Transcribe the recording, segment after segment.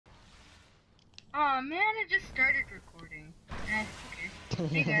Oh man, it just started recording. Okay.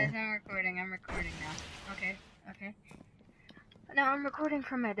 Hey guys, I'm recording now. Okay. Now I'm recording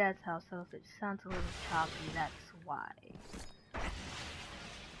from my dad's house, so if it sounds a little choppy, that's why.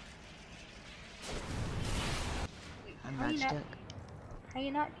 Wait, I'm not stuck. How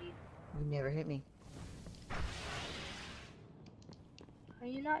you not deep? You never hit me. How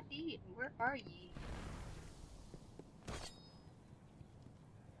you not deep? Where are ye?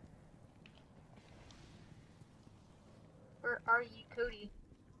 Where are ye, Cody?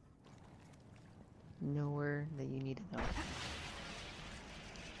 Nowhere that you need to know.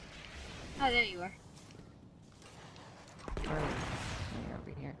 Oh, there you are. Alright, you're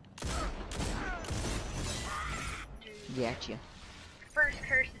over here. Dude. Gotcha. First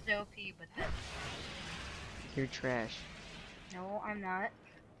curse is OP, but that's... You're trash. No, I'm not.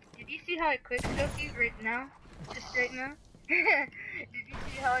 Did you see how I quickscoped you right now? Just right now? Did you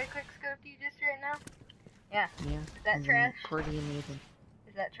see how I quickscoped you just right now? Yeah. Yeah. Is that trash? Pretty amazing.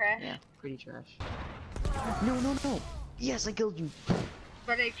 Is that trash? Yeah, pretty trash. No. Yes, I killed you.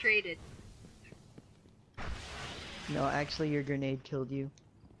 But I traded. No, actually, your grenade killed you.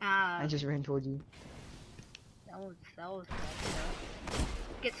 I just ran toward you. That was bad.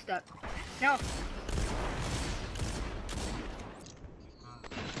 Get stuck. No.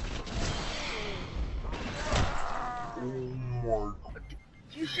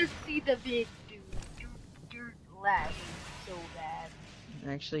 You should see the vid, dude. You're lagging so bad.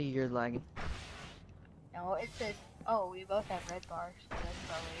 Actually, you're lagging. No, it says, oh, we both have red bars, so that's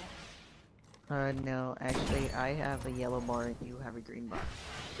probably... No, actually, I have a yellow bar and you have a green bar.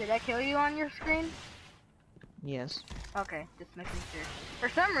 Did I kill you on your screen? Yes. Okay, just making sure. For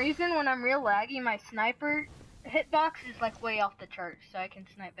some reason, when I'm real laggy, my sniper hitbox is like way off the charts, so I can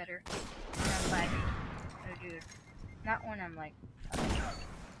snipe better when I'm laggy. Oh, dude. Not when I'm like...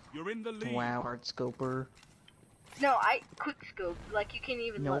 You're in the lead. Wow, hardscoper. No, I quickscope. Like, you can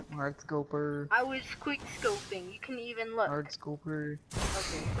even look. Hardscoper. I was quickscoping. You can even look. Hardscoper.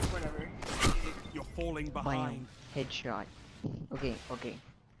 Okay, whatever. You're falling behind. Bam. Headshot. Okay.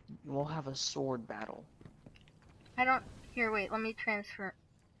 We'll have a sword battle. I don't... Here, wait, let me transfer.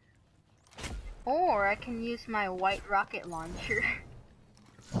 Or I can use my white rocket launcher.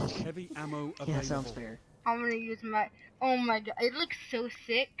 Heavy ammo available. Yeah, sounds fair. I'm gonna use my... Oh my god, it looks so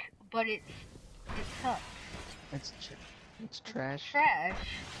sick, but it sucks. It's trash. Trash.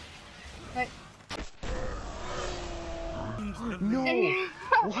 Like... No!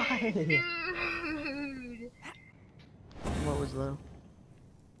 Why? Dude! What was low?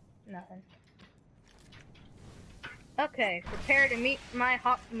 Nothing. Okay, prepare to meet my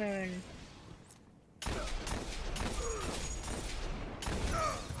hawk moon.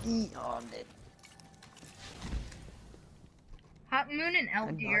 On it. Hawk moon and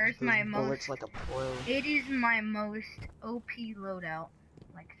LDR is my most... Like a pro. It is my most OP loadout.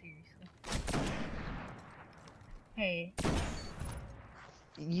 Like, seriously. Hey.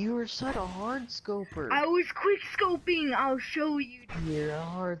 You are such a hardscoper. I was quickscoping, I'll show you, dude. You're a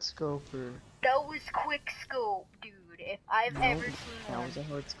hardscoper. That was quickscope, dude. If I've ever seen that one. was a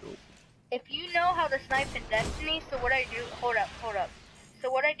hardscope. If you know how to snipe in Destiny, so what I do... Hold up. So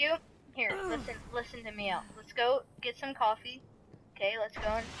what I do... Here, listen to me out. Let's go get some coffee. Okay, let's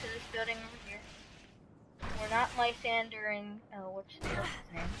go into this building over here. We're not Lysandering... Oh, what's his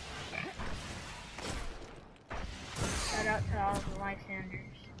name? Shout out to all the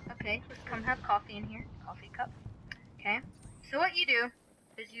Lysanders. Okay, let's come have coffee in here. Coffee cup. Okay. So what you do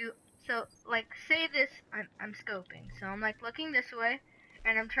is you... So, like, say this... I'm scoping. So I'm, like, looking this way,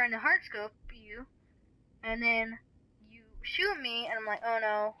 and I'm trying to hard scope you, and then you shoot me, and I'm like, oh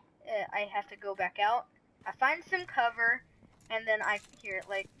no, I have to go back out. I find some cover, and then I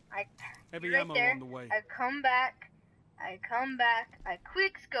Heavy right ammo there, on the way. I come back, I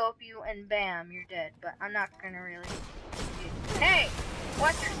quick scope you, and bam, you're dead. But I'm not gonna really... Hey!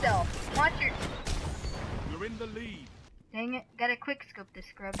 Watch yourself! You're in the lead. Dang it, gotta quick scope this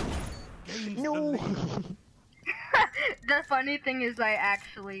scrub. Gains No! the lead. The funny thing is I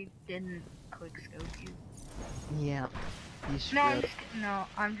actually didn't quick scope you. Yeah. You No, screwed.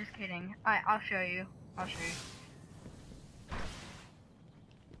 I'm just kidding. I'll show you.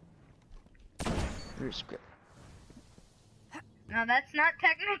 You're a script. No, that's not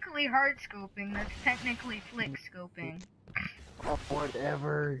technically hard scoping, that's technically flick scoping. Oh,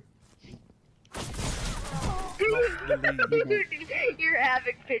 whatever. Dude, you're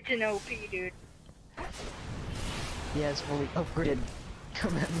Havoc Pigeon OP, dude. Yeah, it's fully upgraded.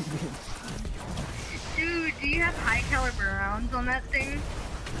 Come at me. Dude, do you have high caliber rounds on that thing?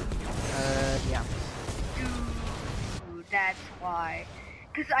 Yeah. Dude, that's why.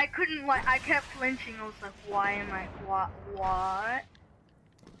 Cause I couldn't like, I kept flinching. I was like, why am I, what?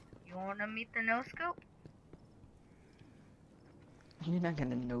 You wanna meet the no scope? You're not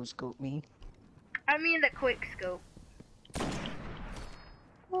gonna no scope me. I mean the quick scope.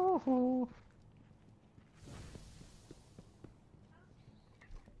 Oh.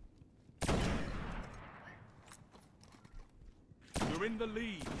 You're in the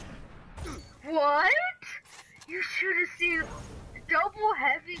lead. What? You should have seen double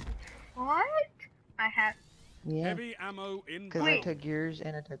heavy. What? I have. Yeah. Heavy ammo in. Cause I Wait. took yours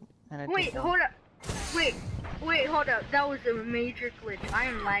and I took Wait, one. hold up. Wait, hold up. That was a major glitch. I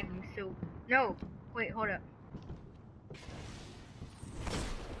am lagging so. No. Wait, hold up.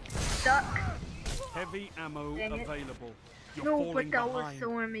 Stuck. Heavy ammo Dang it. available. You're No, falling but that was behind.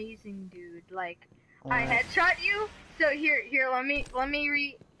 so amazing, dude. Like, I Alright. headshot you. So here, let me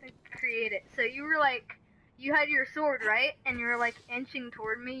recreate it. So you were like, you had your sword, right? And you were like inching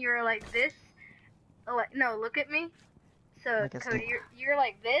toward me. You were like this. Like, no, look at me. So Like a Cody, snake. you're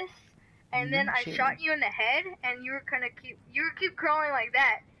like this, and then I Shit. shot you in the head, and you were keep crawling like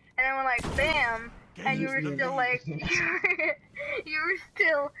that, and then we're like bam, and you were Gains the still lead. like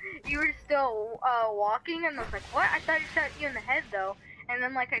you were still walking, and I was like, what? I thought I shot you in the head though, and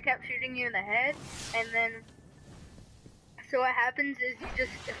then like I kept shooting you in the head, and then so what happens is you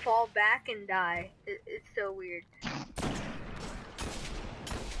just fall back and die. It's so weird.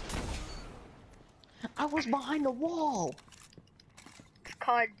 I was behind the wall.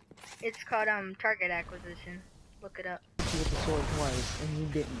 It's called target acquisition. Look it up. With the sword twice and you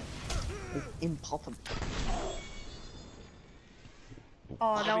didn't. It's impossible.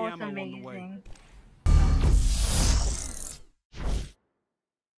 Oh, that Heavy was ammo on the way. amazing.